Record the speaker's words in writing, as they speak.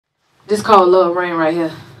This called Love Rain right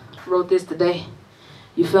here. Wrote this today.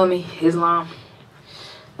 You feel me? Islam.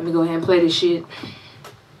 Let me go ahead and play this shit.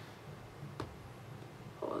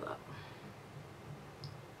 Hold up.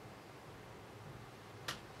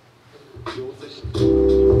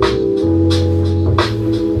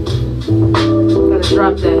 Gotta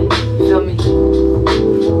drop that. You feel me?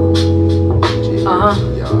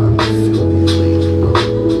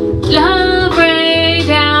 Love rain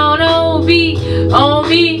down on me,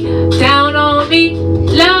 down on me.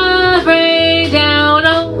 Love rain down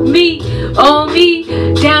on me,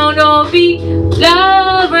 down on me.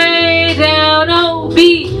 Love rain down on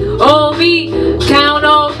me, down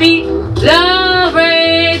on me. Love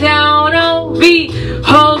rain down on me,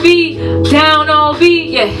 down on me.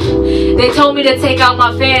 Yeah, they told me to take out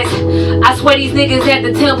my fast. I swear these niggas at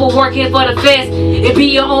the temple working for the fest. It be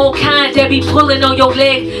your own kind that be pulling on your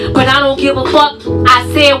leg, but I don't give a fuck. I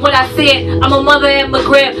said what I said. I'm a mother at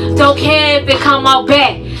McGrath. Don't care if it come out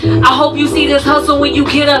bad. I hope you see this hustle when you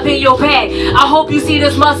get up in your bag. I hope you see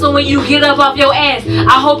this muscle when you get up off your ass.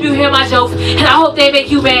 I hope you hear my jokes, and I hope they make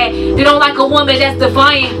you mad. They don't like a woman that's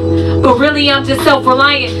defiant, but really I'm just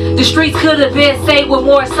self-reliant. The streets could have been saved with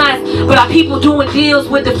more science, but our people doing deals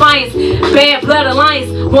with defiance. Bad blood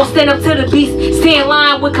alliance won't stand up to the beast. Stay in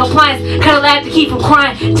line with compliance. Kinda laugh to keep from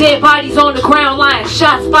crying. Dead bodies on the ground lying.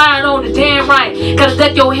 Shots fired on the damn right. Gotta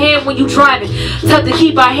duck your head when you driving. Tough to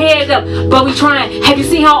keep our head up, but we trying. Have you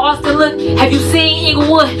seen how Austin look? Have you seen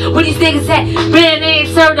Inglewood? Where these niggas at? Man, they ain't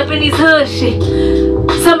served up in these hood shit.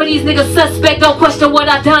 Some of these niggas suspect, don't question what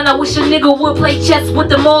I done. I wish a nigga would play chess with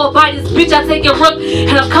them all. By this bitch, I take a rook,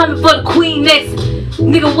 and I'm coming for the queen next.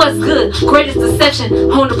 Nigga, what's good? Greatest deception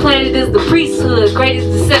on the planet is the priesthood. Greatest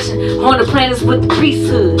deception on the planet is with the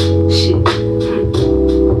priesthood. Shit.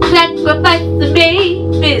 Sacrifice the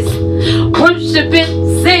babies,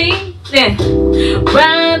 worshiping, singing,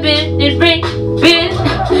 robbing and raping.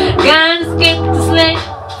 God escaped the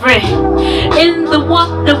slavery in the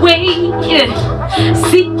waterway.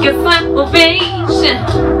 Seek your salvation.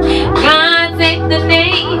 God save the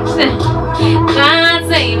nation. God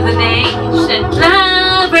save the nation.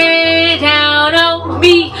 Love rain down on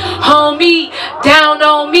me, homie, down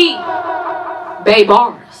on me. Bay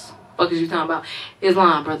bars. Fuck is you talking about?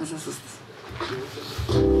 Islam, brothers and sisters.